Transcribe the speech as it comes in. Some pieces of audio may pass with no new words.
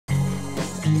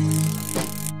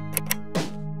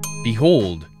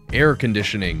Behold, air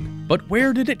conditioning. But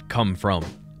where did it come from?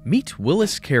 Meet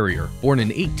Willis Carrier, born in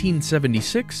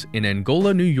 1876 in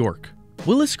Angola, New York.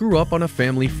 Willis grew up on a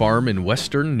family farm in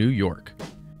western New York.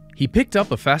 He picked up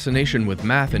a fascination with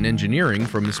math and engineering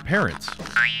from his parents.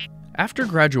 After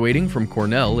graduating from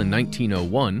Cornell in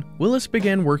 1901, Willis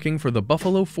began working for the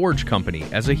Buffalo Forge Company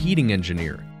as a heating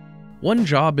engineer. One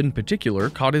job in particular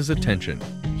caught his attention.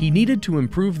 He needed to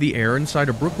improve the air inside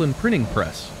a Brooklyn printing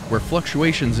press, where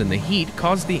fluctuations in the heat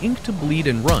caused the ink to bleed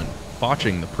and run,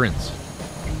 botching the prints.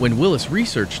 When Willis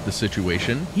researched the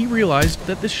situation, he realized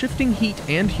that the shifting heat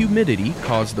and humidity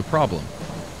caused the problem.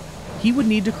 He would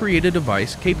need to create a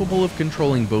device capable of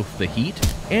controlling both the heat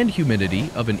and humidity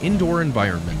of an indoor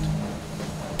environment.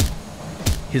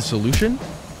 His solution?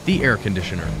 The air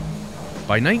conditioner.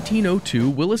 By 1902,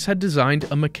 Willis had designed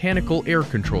a mechanical air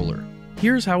controller.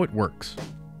 Here's how it works.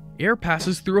 Air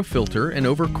passes through a filter and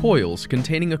over coils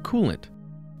containing a coolant.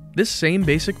 This same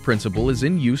basic principle is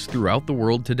in use throughout the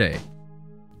world today.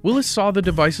 Willis saw the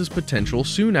device's potential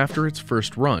soon after its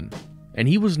first run, and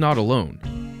he was not alone.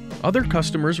 Other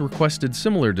customers requested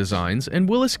similar designs, and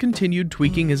Willis continued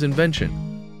tweaking his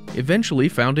invention, eventually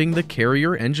founding the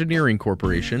Carrier Engineering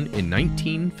Corporation in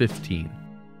 1915.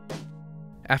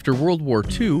 After World War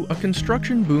II, a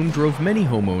construction boom drove many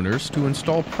homeowners to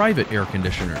install private air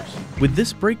conditioners. With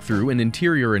this breakthrough in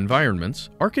interior environments,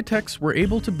 architects were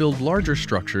able to build larger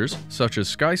structures, such as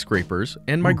skyscrapers,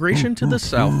 and migration to the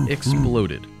south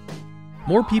exploded.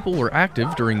 More people were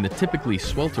active during the typically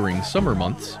sweltering summer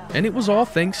months, and it was all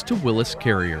thanks to Willis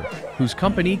Carrier, whose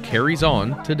company carries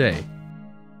on today.